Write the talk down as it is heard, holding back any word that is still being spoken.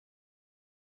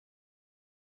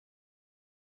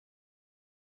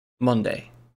Monday.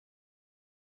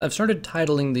 I've started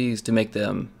titling these to make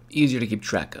them easier to keep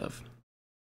track of.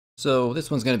 So this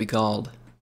one's going to be called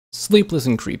Sleepless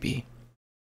and Creepy.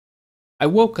 I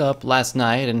woke up last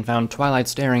night and found Twilight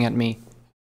staring at me.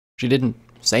 She didn't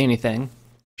say anything.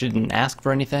 She didn't ask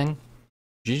for anything.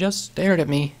 She just stared at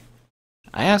me.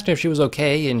 I asked her if she was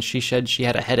okay, and she said she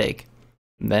had a headache,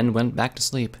 then went back to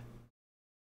sleep.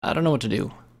 I don't know what to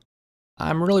do.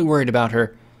 I'm really worried about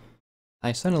her.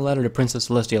 I sent a letter to Princess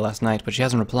Celestia last night, but she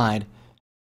hasn't replied.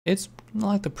 It's not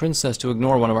like the princess to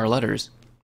ignore one of our letters.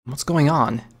 What's going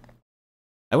on?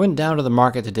 I went down to the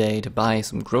market today to buy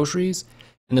some groceries,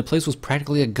 and the place was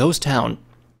practically a ghost town.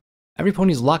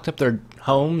 Everybody's locked up their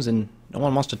homes, and no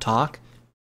one wants to talk.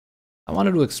 I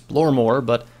wanted to explore more,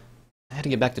 but I had to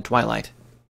get back to Twilight.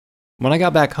 When I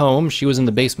got back home, she was in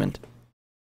the basement.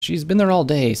 She's been there all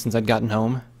day since I'd gotten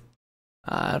home.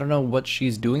 I don't know what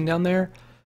she's doing down there,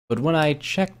 but when I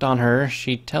checked on her,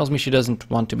 she tells me she doesn't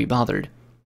want to be bothered.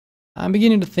 I'm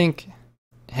beginning to think...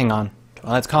 Hang on,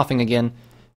 Twilight's coughing again,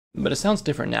 but it sounds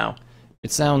different now.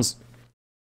 It sounds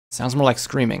more like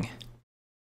screaming.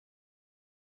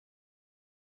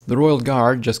 The Royal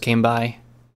Guard just came by.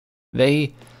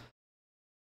 They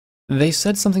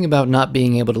said something about not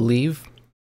being able to leave.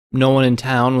 No one in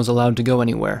town was allowed to go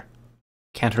anywhere.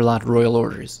 Canterlot Royal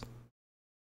Orders.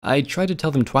 I tried to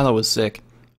tell them Twilight was sick,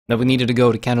 that we needed to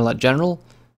go to Canterlot General,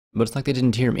 but it's like they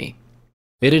didn't hear me.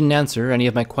 They didn't answer any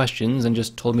of my questions and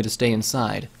just told me to stay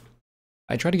inside.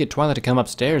 I tried to get Twilight to come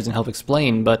upstairs and help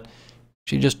explain, but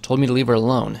she just told me to leave her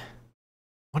alone.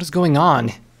 What is going on?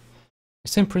 I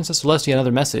sent Princess Celestia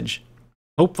another message.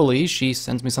 Hopefully, she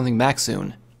sends me something back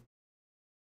soon.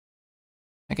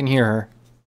 I can hear her.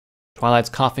 Twilight's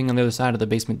coughing on the other side of the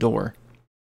basement door.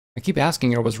 I keep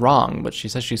asking her what's wrong, but she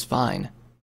says she's fine.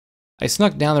 I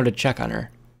snuck down there to check on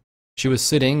her. She was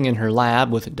sitting in her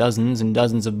lab with dozens and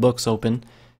dozens of books open,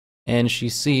 and she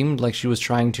seemed like she was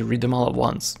trying to read them all at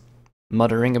once,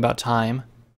 muttering about time.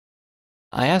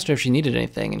 I asked her if she needed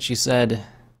anything, and she said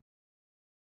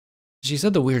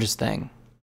the weirdest thing.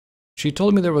 She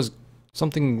told me there was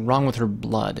something wrong with her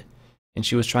blood, and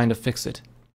she was trying to fix it.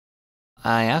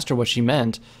 I asked her what she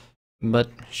meant, but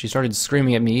she started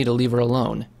screaming at me to leave her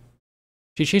alone.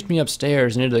 She chased me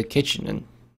upstairs and into the kitchen, and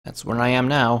that's where I am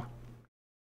now.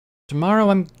 Tomorrow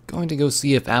I'm going to go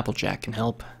see if Applejack can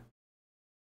help.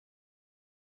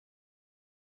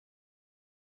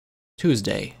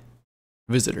 Tuesday.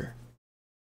 Visitor.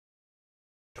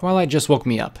 Twilight just woke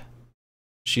me up.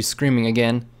 She's screaming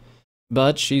again,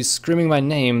 but she's screaming my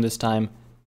name this time,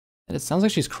 and it sounds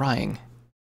like she's crying.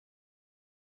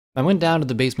 I went down to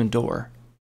the basement door.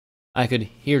 I could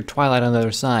hear Twilight on the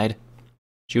other side.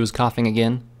 She was coughing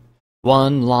again.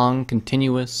 One long,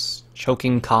 continuous,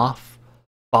 choking cough,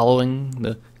 following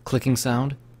the clicking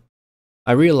sound.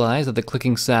 I realized that the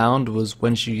clicking sound was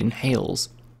when she inhales.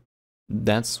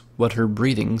 That's what her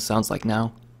breathing sounds like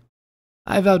now.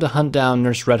 I vowed to hunt down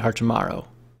Nurse Redheart tomorrow.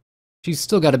 She's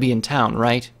still got to be in town,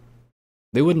 right?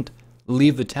 They wouldn't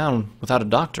leave the town without a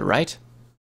doctor, right?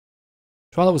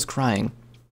 Twilight was crying.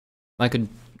 I could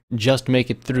just make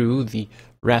it through the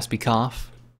raspy cough.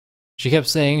 She kept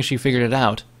saying she figured it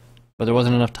out, but there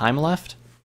wasn't enough time left.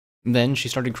 Then she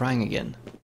started crying again.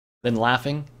 Then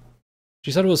laughing.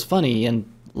 She said it was funny and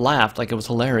laughed like it was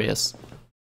hilarious.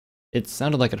 It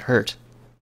sounded like it hurt.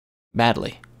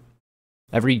 Badly.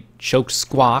 Every choked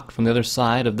squawk from the other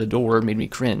side of the door made me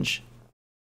cringe.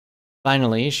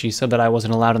 Finally, she said that I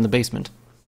wasn't allowed in the basement.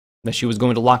 That she was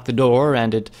going to lock the door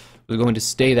and it was going to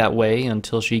stay that way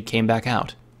until she came back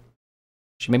out.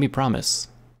 She made me promise.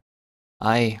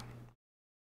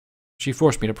 She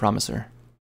forced me to promise her.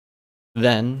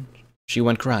 Then she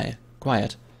went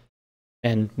quiet,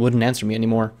 and wouldn't answer me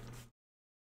anymore.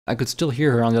 I could still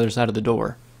hear her on the other side of the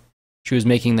door. She was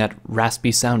making that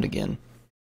raspy sound again.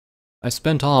 I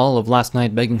spent all of last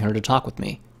night begging her to talk with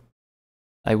me.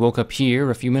 I woke up here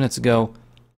a few minutes ago.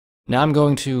 Now I'm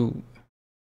going to...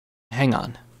 Hang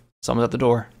on. Someone's at the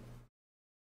door.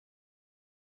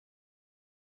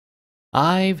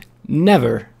 I've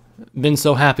never been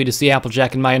so happy to see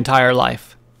Applejack in my entire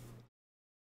life.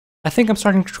 I think I'm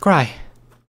starting to cry.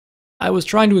 I was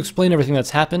trying to explain everything that's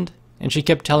happened, and she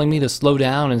kept telling me to slow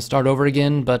down and start over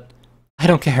again, but I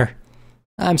don't care.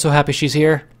 I'm so happy she's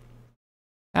here.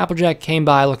 Applejack came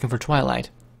by looking for Twilight.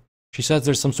 She says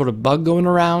there's some sort of bug going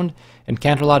around, and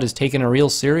Canterlot is taking her real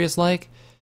serious-like,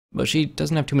 but she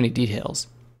doesn't have too many details.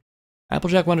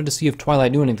 Applejack wanted to see if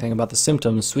Twilight knew anything about the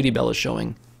symptoms Sweetie Belle is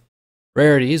showing.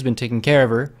 Rarity's been taking care of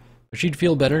her, but she'd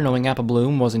feel better knowing Apple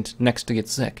Bloom wasn't next to get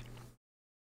sick.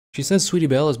 She says Sweetie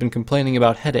Belle has been complaining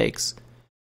about headaches.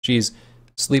 She's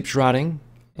sleep-trotting,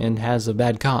 and has a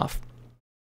bad cough.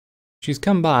 She's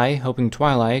come by, hoping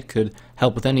Twilight could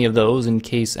help with any of those in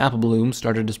case Apple Bloom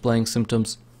started displaying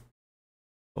symptoms.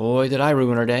 Boy, did I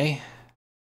ruin her day.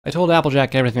 I told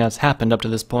Applejack everything that's happened up to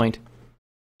this point.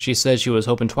 She said she was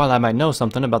hoping Twilight might know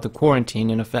something about the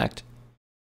quarantine in effect.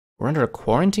 We're under a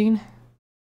quarantine?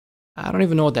 I don't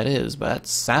even know what that is, but that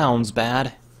sounds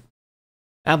bad.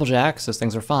 Applejack says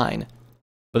things are fine.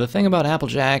 But the thing about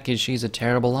Applejack is she's a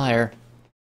terrible liar.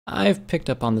 I've picked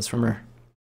up on this from her.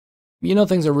 You know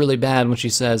things are really bad when she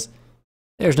says,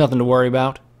 "There's nothing to worry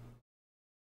about."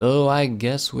 Though I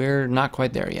guess we're not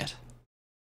quite there yet.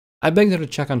 I begged her to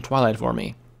check on Twilight for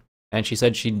me, and she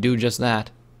said she'd do just that.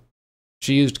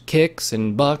 She used kicks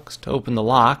and bucks to open the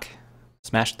lock,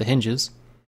 smashed the hinges,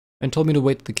 and told me to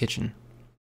wait at the kitchen.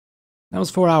 That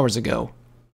was 4 hours ago.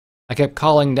 I kept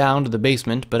calling down to the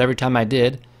basement, but every time I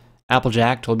did,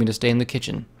 Applejack told me to stay in the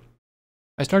kitchen.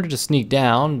 I started to sneak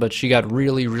down, but she got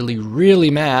really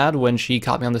mad when she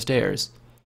caught me on the stairs.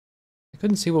 I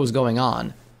couldn't see what was going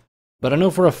on, but I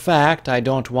know for a fact I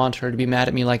don't want her to be mad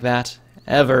at me like that,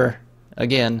 ever,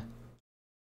 again.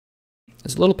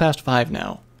 It's a little past 5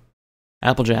 now.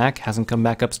 Applejack hasn't come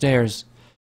back upstairs,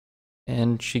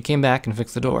 and she came back and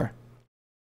fixed the door.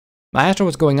 I asked her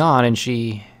what's going on, and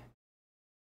she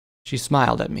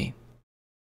smiled at me.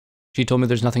 She told me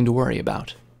there's nothing to worry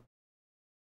about.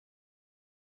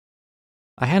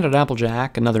 I handed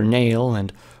Applejack another nail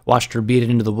and watched her beat it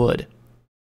into the wood.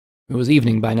 It was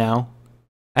evening by now.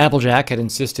 Applejack had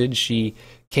insisted she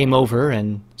came over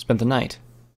and spent the night.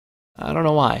 I don't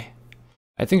know why.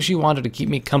 I think she wanted to keep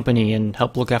me company and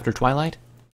help look after Twilight.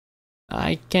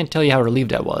 I can't tell you how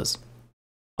relieved I was.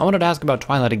 I wanted to ask about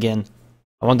Twilight again.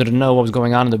 I wanted to know what was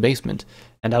going on in the basement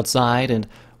and outside and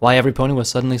why every pony was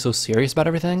suddenly so serious about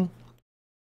everything.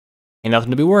 Ain't nothing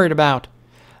to be worried about.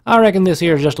 I reckon this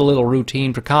here is just a little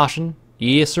routine precaution.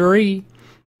 Yes, sirree.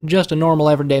 Just a normal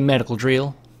everyday medical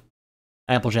drill.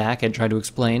 Applejack had tried to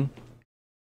explain.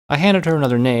 I handed her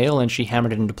another nail and she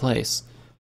hammered it into place.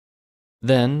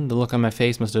 Then the look on my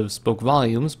face must have spoke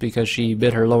volumes because she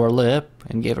bit her lower lip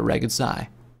and gave a ragged sigh.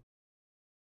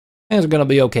 "Things are gonna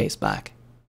be okay, Spike,"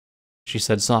 she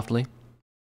said softly,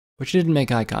 but she didn't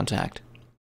make eye contact.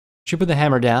 She put the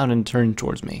hammer down and turned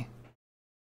towards me.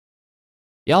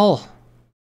 Y'all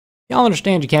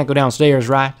understand you can't go downstairs,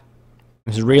 right?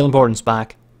 This is real important,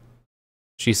 Spike,"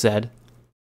 she said.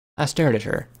 I stared at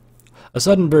her. A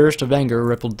sudden burst of anger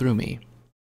rippled through me.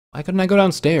 Why couldn't I go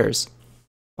downstairs?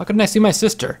 Why couldn't I see my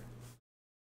sister?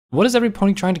 What is every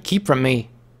pony trying to keep from me?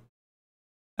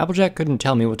 Applejack couldn't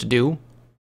tell me what to do.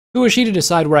 Who was she to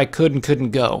decide where I could and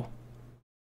couldn't go?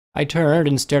 I turned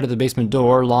and stared at the basement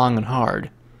door long and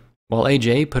hard, while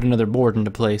AJ put another board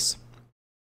into place.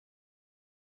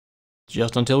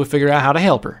 Just until we figure out how to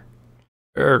help her.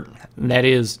 That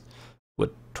is,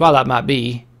 what Twilight might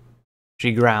be,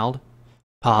 she growled,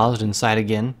 paused and sighed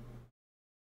again.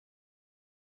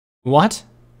 What?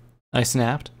 I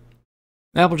snapped.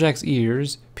 Applejack's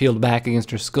ears peeled back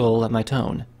against her skull at my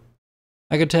tone.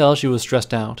 I could tell she was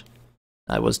stressed out.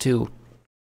 I was too.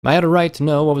 I had a right to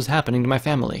know what was happening to my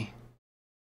family.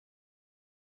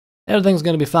 Everything's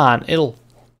gonna be fine.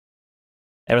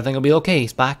 Everything will be okay,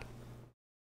 Spike.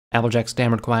 Applejack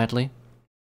stammered quietly.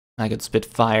 I could spit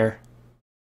fire.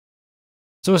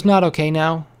 So it's not okay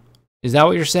now? Is that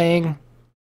what you're saying?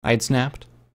 I had snapped.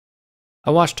 I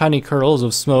watched tiny curls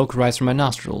of smoke rise from my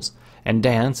nostrils and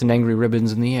dance in angry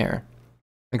ribbons in the air.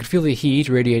 I could feel the heat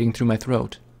radiating through my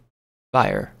throat.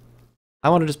 Fire. I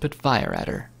wanted to spit fire at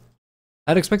her.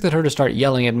 I'd expected her to start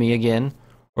yelling at me again,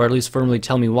 or at least firmly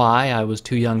tell me why I was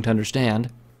too young to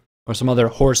understand, or some other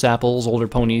horse apples older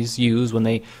ponies use when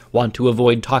they want to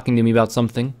avoid talking to me about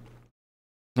something.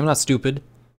 I'm not stupid.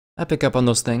 I pick up on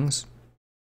those things.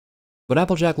 But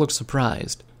Applejack looked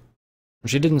surprised.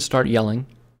 She didn't start yelling.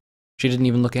 She didn't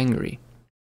even look angry.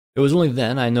 It was only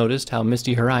then I noticed how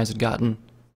misty her eyes had gotten,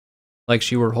 like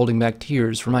she were holding back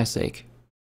tears for my sake.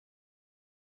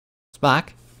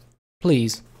 Spike,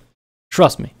 please,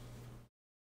 trust me,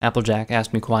 Applejack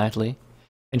asked me quietly,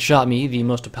 and shot me the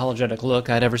most apologetic look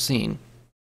I'd ever seen.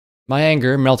 My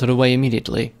anger melted away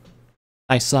immediately.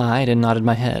 I sighed and nodded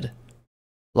my head.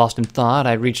 Lost in thought,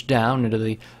 I reached down into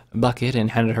the bucket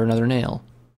and handed her another nail.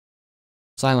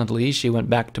 Silently, she went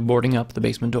back to boarding up the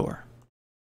basement door.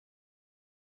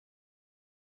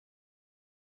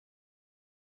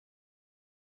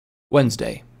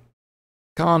 Wednesday.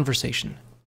 Conversation.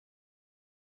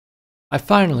 I'd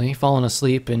finally fallen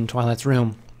asleep in Twilight's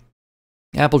room.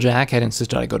 Applejack had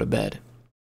insisted I go to bed.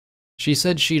 She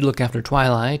said she'd look after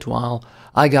Twilight while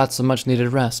I got some much-needed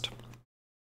rest.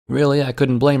 Really, I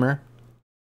couldn't blame her.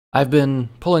 I've been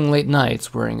pulling late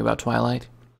nights worrying about Twilight,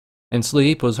 and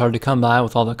sleep was hard to come by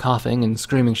with all the coughing and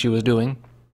screaming she was doing.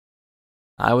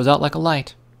 I was out like a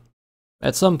light.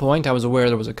 At some point, I was aware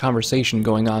there was a conversation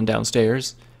going on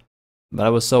downstairs, but I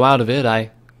was so out of it,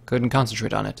 I couldn't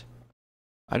concentrate on it.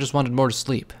 I just wanted more to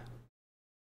sleep.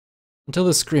 Until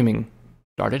the screaming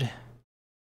started.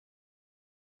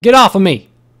 Get off of me!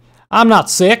 I'm not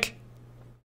sick!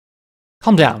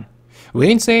 Calm down. We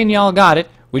ain't saying y'all got it.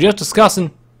 We just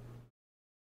discussing.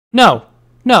 No.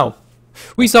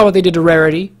 We saw what they did to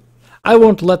Rarity. I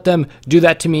won't let them do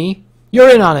that to me.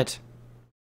 You're in on it.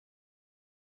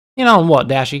 In on what,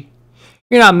 Dashy?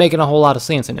 You're not making a whole lot of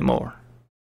sense anymore.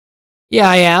 Yeah,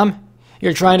 I am.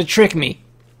 You're trying to trick me.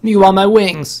 You want my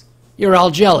wings. You're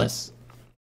all jealous.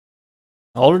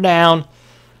 Hold her down.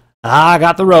 I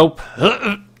got the rope.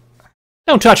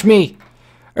 Don't touch me.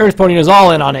 Earth Pony is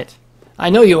all in on it. I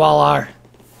know you all are.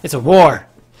 It's a war.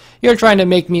 You're trying to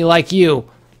make me like you.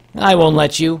 I won't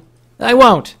let you. I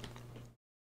won't.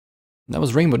 That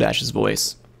was Rainbow Dash's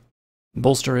voice.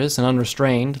 Bolsterous and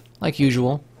unrestrained, like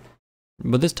usual.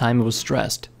 But this time it was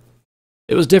stressed.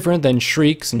 It was different than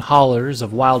shrieks and hollers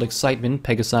of wild excitement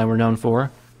Pegasi were known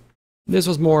for. This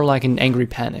was more like an angry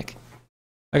panic.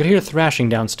 I could hear thrashing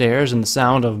downstairs and the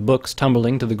sound of books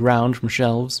tumbling to the ground from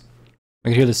shelves. I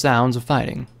could hear the sounds of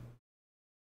fighting.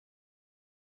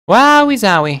 Wowie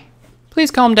zowie.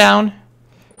 Please calm down.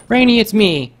 Rainy, it's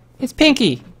me. It's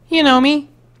Pinky. You know me.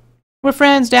 We're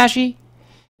friends, Dashy.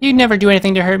 You'd never do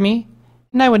anything to hurt me.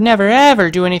 And I would never ever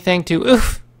do anything to...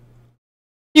 Oof.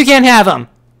 You can't have them.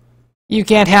 You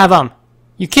can't have them.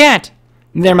 You can't.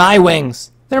 They're my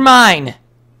wings. They're mine.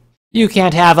 You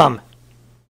can't have them.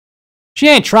 She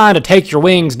ain't trying to take your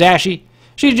wings, Dashy.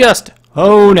 She just...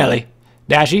 Oh, Nelly.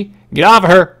 Dashy, get off of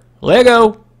her. Let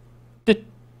go.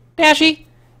 Dashy,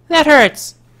 that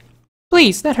hurts.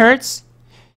 Please, that hurts.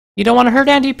 You don't want to hurt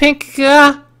Auntie Pink?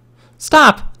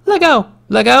 Stop. Let go.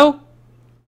 Let go.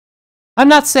 I'm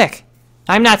not sick.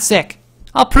 I'm not sick.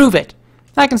 I'll prove it.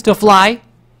 I can still fly.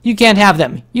 You can't have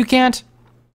them. You can't.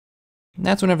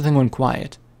 That's when everything went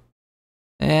quiet.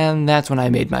 And that's when I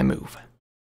made my move.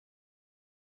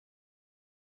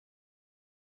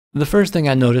 The first thing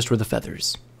I noticed were the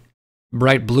feathers.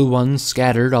 Bright blue ones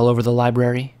scattered all over the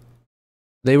library.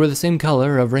 They were the same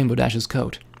color of Rainbow Dash's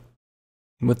coat.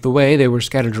 With the way they were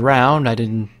scattered around, I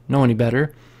didn't know any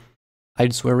better.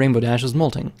 I'd swear Rainbow Dash was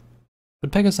molting.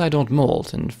 But Pegasi don't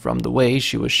molt, and from the way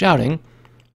she was shouting,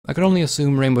 I could only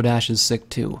assume Rainbow Dash is sick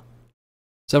too.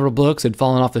 Several books had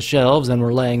fallen off the shelves and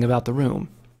were laying about the room.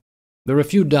 There were a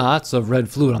few dots of red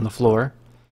fluid on the floor,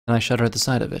 and I shuddered at the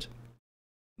sight of it.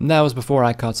 That was before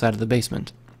I caught sight of the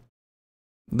basement.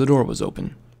 The door was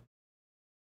open.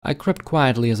 I crept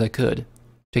quietly as I could,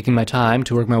 taking my time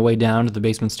to work my way down to the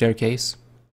basement staircase.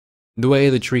 The way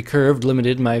the tree curved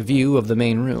limited my view of the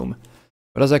main room,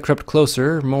 but as I crept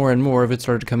closer, more and more of it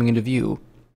started coming into view.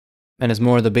 And as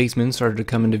more of the basement started to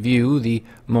come into view, the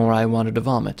more I wanted to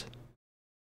vomit.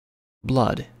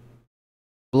 Blood.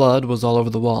 Blood was all over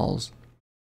the walls,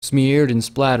 smeared and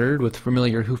splattered with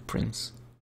familiar hoofprints.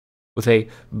 With a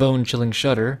bone-chilling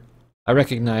shudder, I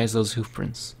recognized those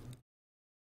hoofprints.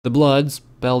 The blood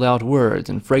spelled out words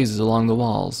and phrases along the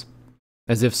walls,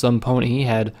 as if some pony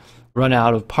had run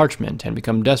out of parchment and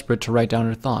become desperate to write down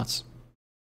her thoughts.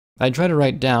 I'd try to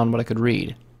write down what I could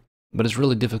read, but it's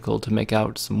really difficult to make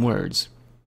out some words.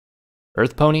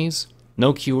 Earth ponies,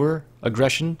 no cure,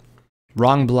 aggression,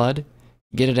 wrong blood,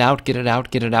 get it out, get it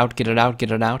out, get it out, get it out,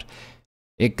 get it out.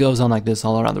 It goes on like this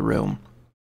all around the room.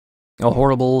 A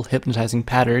horrible, hypnotizing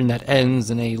pattern that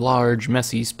ends in a large,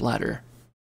 messy splatter.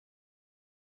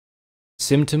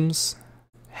 Symptoms: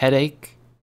 headache,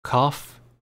 cough,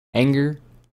 anger,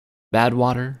 bad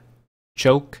water,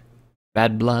 choke,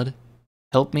 bad blood,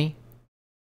 help me.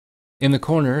 In the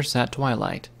corner sat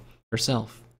Twilight,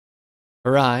 herself.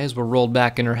 Her eyes were rolled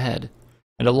back in her head,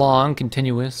 and a long,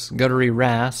 continuous, guttery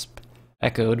rasp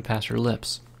echoed past her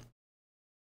lips.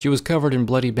 She was covered in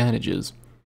bloody bandages,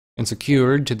 and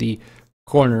secured to the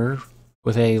corner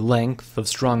with a length of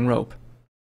strong rope.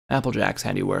 Applejack's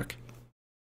handiwork.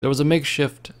 There was a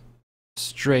makeshift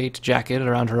straight jacket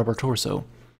around her upper torso,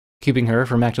 keeping her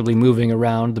from actively moving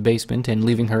around the basement and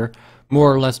leaving her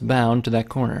more or less bound to that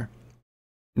corner.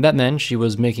 That meant she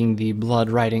was making the blood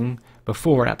writing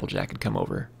before Applejack had come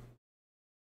over.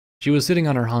 She was sitting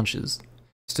on her haunches,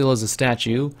 still as a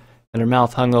statue, and her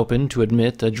mouth hung open to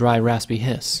admit a dry, raspy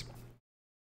hiss.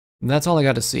 That's all I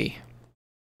got to see.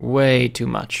 Way too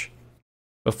much.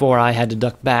 Before I had to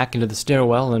duck back into the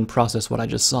stairwell and process what I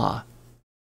just saw.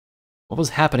 What was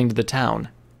happening to the town?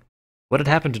 What had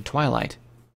happened to Twilight?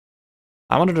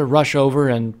 I wanted to rush over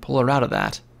and pull her out of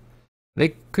that,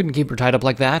 They couldn't keep her tied up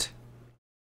like that.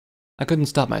 I couldn't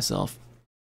stop myself.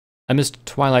 I missed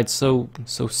Twilight so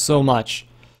much,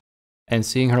 and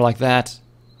seeing her like that,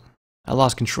 I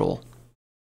lost control.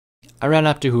 I ran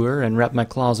up to her and wrapped my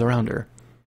claws around her.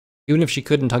 Even if she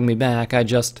couldn't hug me back, I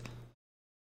just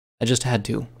had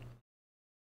to.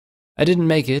 I didn't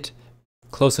make it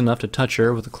close enough to touch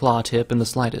her with a claw tip in the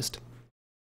slightest.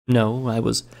 No, I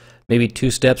was maybe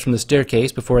 2 steps from the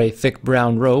staircase before a thick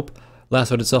brown rope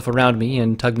lassoed itself around me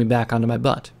and tugged me back onto my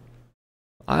butt.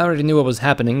 I already knew what was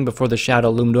happening before the shadow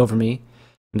loomed over me,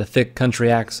 and a thick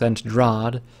country accent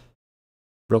drawled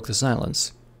broke the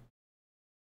silence.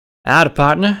 "Howdy,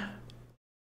 partner.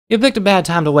 You picked a bad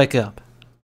time to wake up."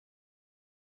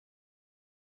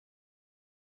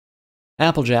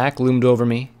 Applejack loomed over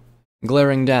me,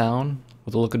 glaring down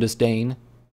with a look of disdain.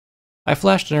 I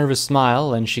flashed a nervous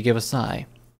smile, and she gave a sigh.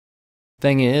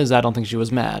 Thing is, I don't think she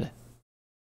was mad.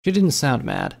 She didn't sound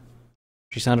mad.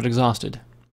 She sounded exhausted.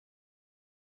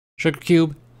 "Sugar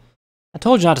Cube, I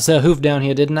told you not to sell hoof down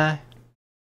here, didn't I?"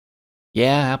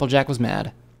 Yeah, Applejack was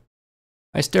mad.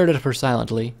 I stared at her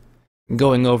silently,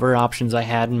 going over options I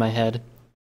had in my head.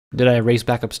 Did I race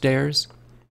back upstairs?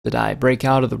 Did I break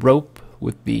out of the rope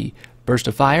with the burst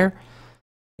of fire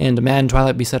and demand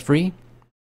Twilight be set free?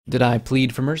 Did I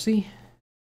plead for mercy?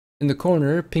 In the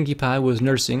corner, Pinkie Pie was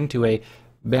nursing to a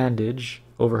bandage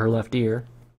over her left ear.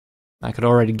 I could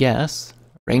already guess.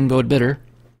 Rainbowed bitter.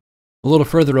 A little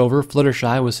further over,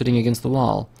 Fluttershy was sitting against the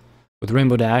wall, with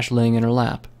Rainbow Dash laying in her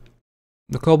lap.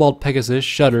 The Cobalt Pegasus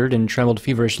shuddered and trembled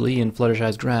feverishly in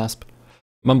Fluttershy's grasp,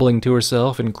 mumbling to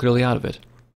herself and clearly out of it.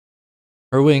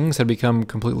 Her wings had become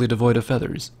completely devoid of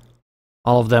feathers.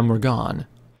 All of them were gone,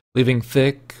 leaving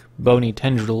thick, bony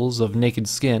tendrils of naked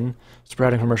skin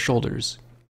sprouting from her shoulders.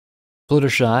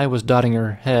 Fluttershy was dotting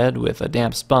her head with a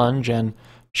damp sponge and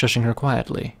shushing her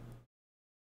quietly.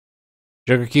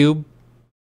 "Sugar Cube?"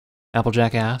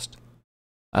 Applejack asked.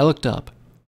 I looked up.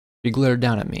 She glared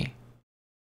down at me.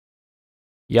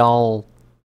 "Y'all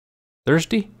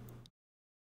thirsty?"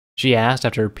 she asked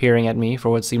after peering at me for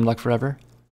what seemed like forever.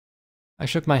 I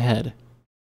shook my head.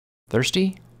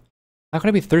 Thirsty? How could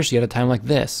I be thirsty at a time like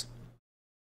this?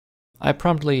 I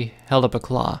promptly held up a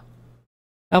claw.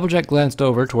 Applejack glanced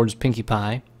over towards Pinkie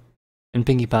Pie, and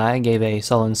Pinkie Pie gave a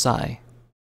sullen sigh.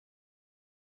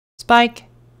 "Spike?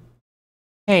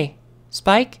 Hey,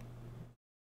 Spike?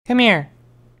 Come here."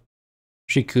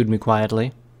 She cooed me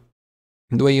quietly,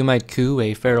 the way you might coo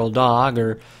a feral dog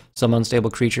or some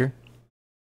unstable creature.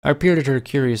 I peered at her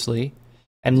curiously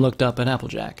and looked up at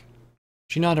Applejack.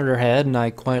 She nodded her head, and I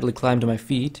quietly climbed to my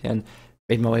feet and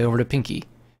made my way over to Pinkie,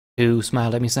 who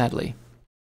smiled at me sadly.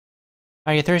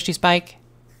 "Are you thirsty, Spike?"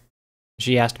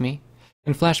 she asked me,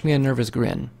 and flashed me a nervous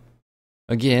grin.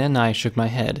 Again, I shook my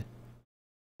head.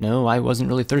 No, I wasn't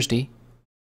really thirsty.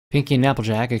 Pinkie and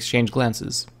Applejack exchanged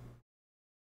glances.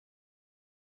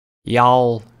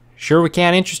 "Y'all sure we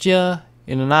can't interest you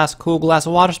in a nice cool glass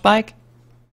of water, Spike?"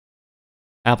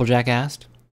 Applejack asked,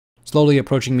 slowly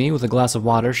approaching me with a glass of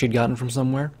water she'd gotten from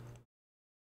somewhere.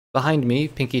 Behind me,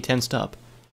 Pinkie tensed up,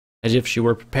 as if she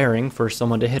were preparing for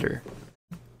someone to hit her.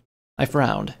 I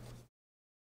frowned.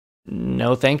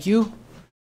 "No, thank you.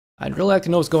 I'd really like to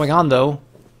know what's going on, though.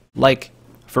 Like,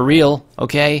 for real,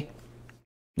 okay?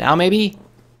 Now, maybe?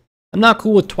 I'm not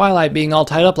cool with Twilight being all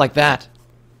tied up like that,"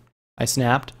 I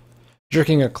snapped,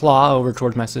 jerking a claw over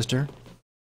towards my sister.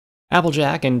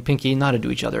 Applejack and Pinkie nodded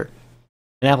to each other,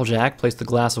 and Applejack placed the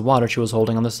glass of water she was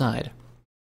holding on the side.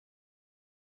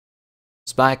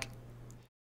 "Spike,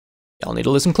 y'all need to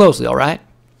listen closely, all right?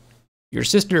 Your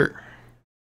sister,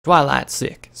 Twilight's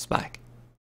sick, Spike.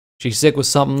 She's sick with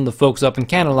something the folks up in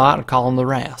Canterlot are calling the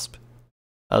Rasp.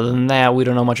 Other than that, we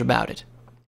don't know much about it.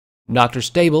 Dr.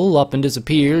 Stable up and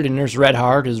disappeared, and Nurse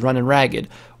Redheart is running ragged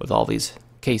with all these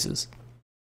cases.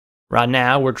 Right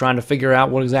now, we're trying to figure out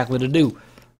what exactly to do,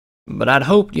 but I'd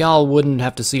hoped y'all wouldn't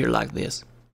have to see her like this.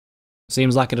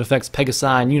 Seems like it affects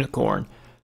Pegasi and Unicorn,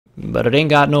 but it ain't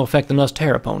got no effect on us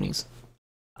Terra ponies.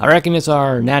 I reckon it's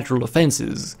our natural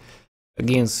defenses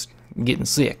against getting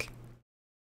sick.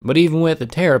 But even with the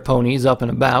Terra ponies up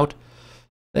and about,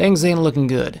 things ain't looking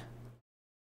good.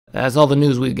 That's all the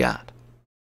news we've got,"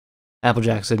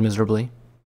 Applejack said miserably.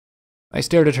 I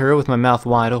stared at her with my mouth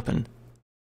wide open.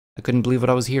 I couldn't believe what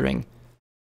I was hearing.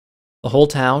 The whole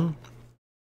town?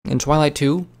 And Twilight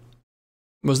too?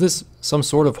 Was this some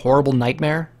sort of horrible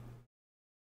nightmare?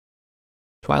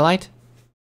 "Twilight?"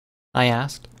 I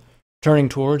asked, turning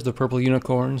towards the purple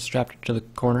unicorn strapped to the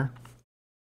corner.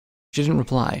 She didn't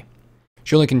reply.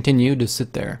 She only continued to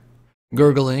sit there,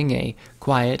 gurgling a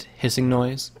quiet, hissing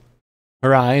noise.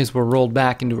 Her eyes were rolled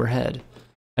back into her head,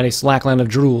 and a slackline of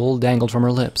drool dangled from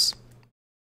her lips.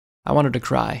 I wanted to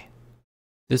cry.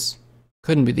 This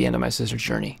couldn't be the end of my sister's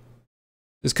journey.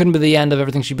 This couldn't be the end of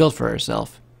everything she built for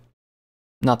herself.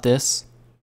 Not this.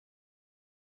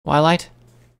 Twilight?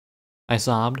 I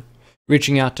sobbed,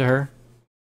 reaching out to her.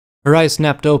 Her eyes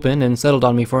snapped open and settled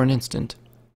on me for an instant.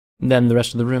 Then the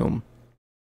rest of the room.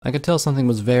 I could tell something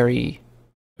was very,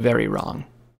 very wrong.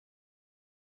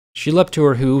 She leapt to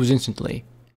her hooves instantly,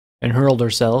 and hurled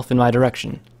herself in my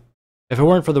direction. If it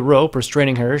weren't for the rope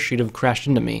restraining her, she'd have crashed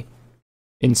into me.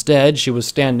 Instead, she was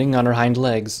standing on her hind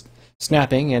legs,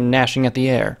 snapping and gnashing at the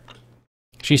air.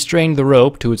 She strained the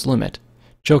rope to its limit,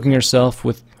 choking herself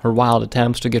with her wild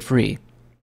attempts to get free.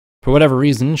 For whatever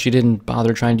reason, she didn't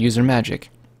bother trying to use her magic.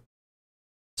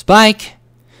 Spike!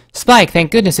 Spike,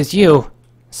 thank goodness it's you!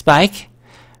 Spike,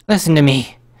 listen to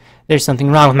me. There's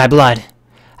something wrong with my blood.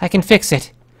 I can fix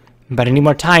it. But I need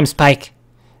more time, Spike.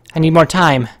 I need more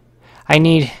time. I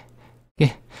need...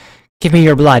 Give me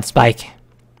your blood, Spike.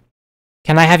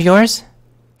 Can I have yours?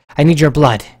 I need your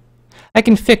blood. I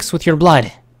can fix with your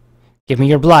blood. Give me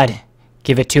your blood.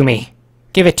 Give it to me.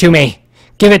 Give it to me.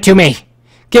 Give it to me.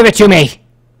 Give it to me!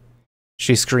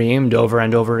 She screamed over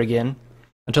and over again,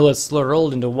 until it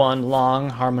slurled into one long,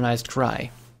 harmonized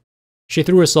cry. She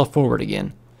threw herself forward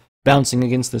again, bouncing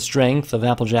against the strength of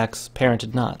Applejack's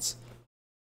parented knots.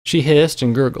 She hissed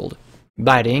and gurgled,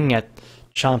 biting at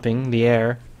chomping the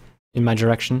air in my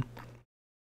direction.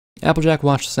 Applejack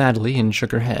watched sadly and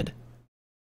shook her head.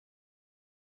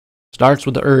 Starts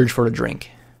with the urge for a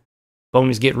drink.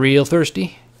 Ponies get real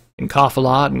thirsty, and cough a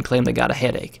lot and claim they got a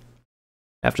headache.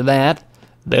 After that,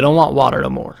 they don't want water no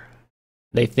more.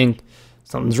 They think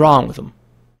something's wrong with them.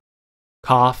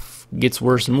 Cough gets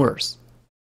worse and worse.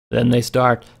 Then they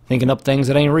start thinking up things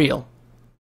that ain't real.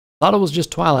 Thought it was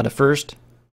just Twilight at first.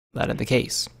 That ain't the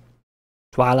case.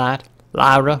 Twilight,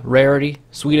 Lyra, Rarity,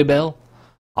 Sweetabelle,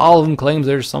 all of them claims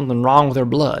there's something wrong with her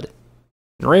blood.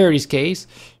 In Rarity's case,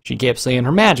 she kept saying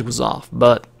her magic was off,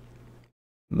 but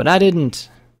I didn't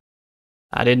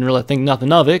really think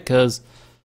nothing of it, 'cause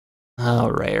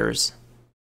Rares.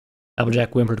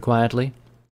 Applejack whimpered quietly.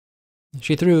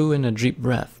 She threw in a deep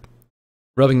breath,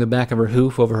 rubbing the back of her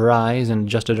hoof over her eyes, and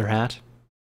adjusted her hat.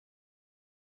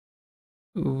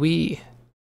 We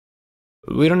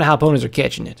don't know how ponies are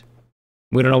catching it.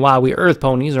 We don't know why we Earth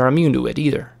ponies are immune to it,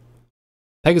 either.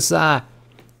 Pegasi,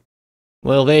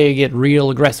 well, they get real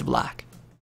aggressive-like.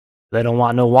 They don't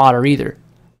want no water, either,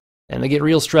 and they get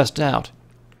real stressed out.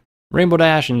 Rainbow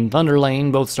Dash and Thunder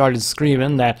Lane both started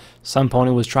screaming that some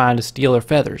pony was trying to steal her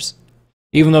feathers,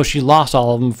 even though she lost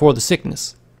all of them before the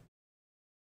sickness.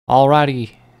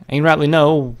 Alrighty, ain't rightly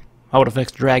know how it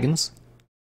affects dragons,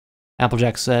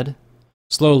 Applejack said.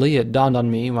 Slowly, it dawned on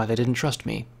me why they didn't trust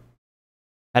me.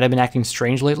 Had I been acting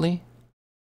strange lately?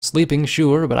 Sleeping,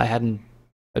 sure, but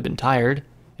I'd been tired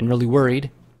and really worried.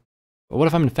 But what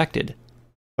if I'm infected?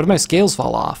 What if my scales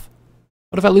fall off?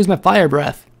 What if I lose my fire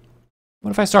breath?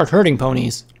 What if I start hurting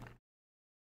ponies?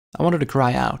 I wanted to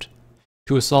cry out,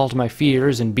 to assault my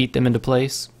fears and beat them into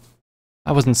place.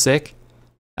 I wasn't sick.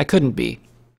 I couldn't be.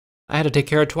 I had to take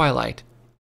care of Twilight.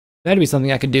 There had to be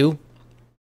something I could do.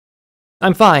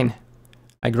 I'm fine,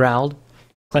 I growled,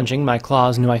 clenching my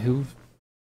claws into my hoof.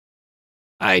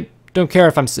 I don't care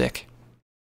if I'm sick.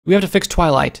 We have to fix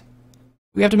Twilight.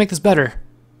 We have to make this better,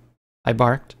 I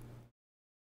barked.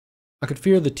 I could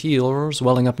feel the tears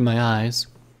welling up in my eyes.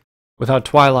 Without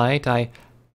Twilight, I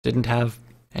didn't have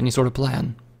any sort of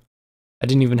plan. I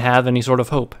didn't even have any sort of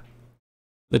hope.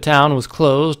 The town was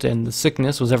closed, and the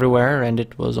sickness was everywhere, and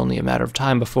it was only a matter of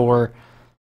time before...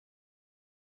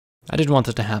 I didn't want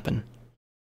this to happen.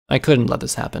 I couldn't let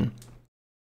this happen.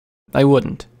 I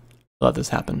wouldn't let this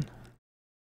happen.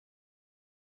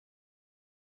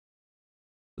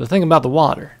 The thing about the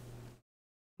water,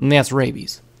 and that's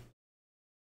rabies.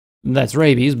 That's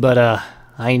rabies, but I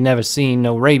ain't never seen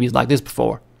no rabies like this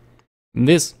before.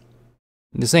 This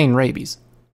ain't rabies.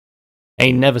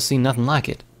 Ain't never seen nothing like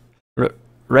it.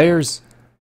 Rares,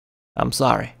 I'm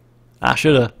sorry. I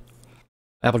shoulda...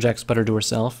 Applejack sputtered to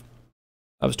herself.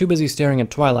 I was too busy staring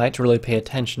at Twilight to really pay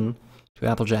attention to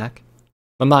Applejack.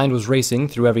 My mind was racing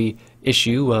through every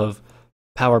issue of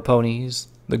Power Ponies,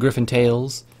 the Griffin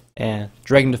Tales, and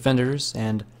Dragon Defenders,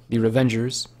 and the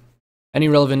Revengers. Any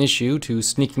relevant issue to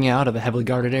sneaking out of a heavily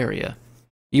guarded area.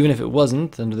 Even if it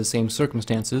wasn't under the same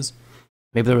circumstances,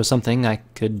 maybe there was something I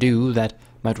could do that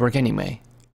might work anyway.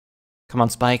 Come on,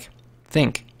 Spike.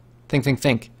 Think.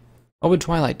 Think. What would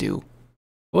Twilight do?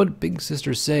 What would Big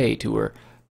Sister say to her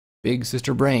big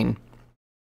sister brain?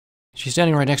 She's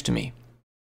standing right next to me.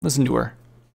 Listen to her.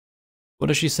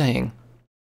 What is she saying?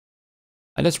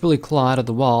 I desperately clawed at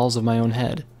the walls of my own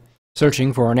head,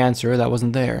 searching for an answer that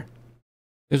wasn't there.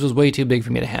 This was way too big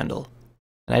for me to handle,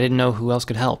 and I didn't know who else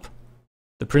could help.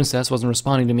 The princess wasn't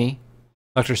responding to me.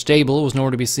 Dr. Stable was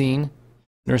nowhere to be seen.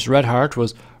 Nurse Redheart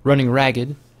was running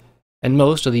ragged, and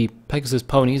most of the Pegasus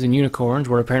ponies and unicorns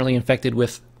were apparently infected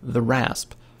with the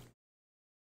Rasp.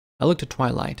 I looked at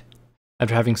Twilight,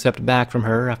 after having stepped back from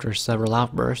her after several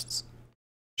outbursts.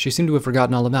 She seemed to have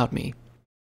forgotten all about me.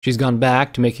 She's gone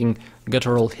back to making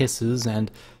guttural hisses and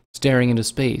staring into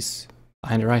space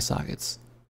behind her eye sockets.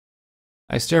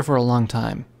 I stared for a long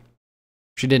time.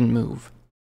 She didn't move.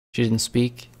 She didn't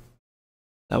speak.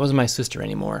 That wasn't my sister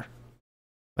anymore.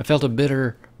 I felt a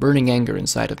bitter, burning anger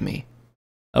inside of me,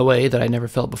 a way that I'd never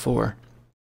felt before.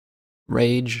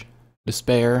 Rage,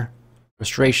 despair,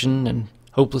 frustration, and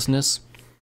hopelessness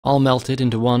all melted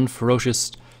into one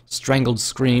ferocious, strangled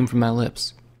scream from my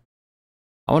lips.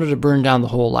 I wanted to burn down the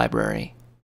whole library.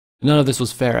 None of this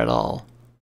was fair at all.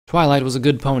 Twilight was a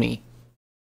good pony.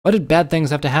 Why did bad things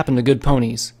have to happen to good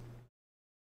ponies?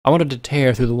 I wanted to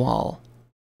tear through the wall.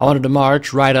 I wanted to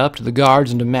march right up to the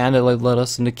guards and demand that they let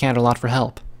us into Canterlot for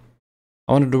help.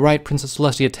 I wanted to write Princess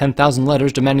Celestia 10,000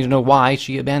 letters demanding to know why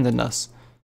she abandoned us.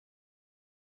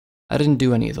 I didn't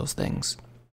do any of those things.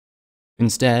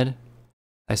 Instead,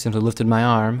 I simply lifted my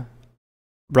arm,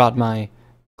 brought my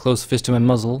closed fist to my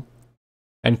muzzle,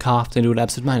 and coughed into it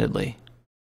absent-mindedly.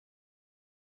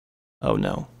 Oh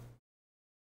no.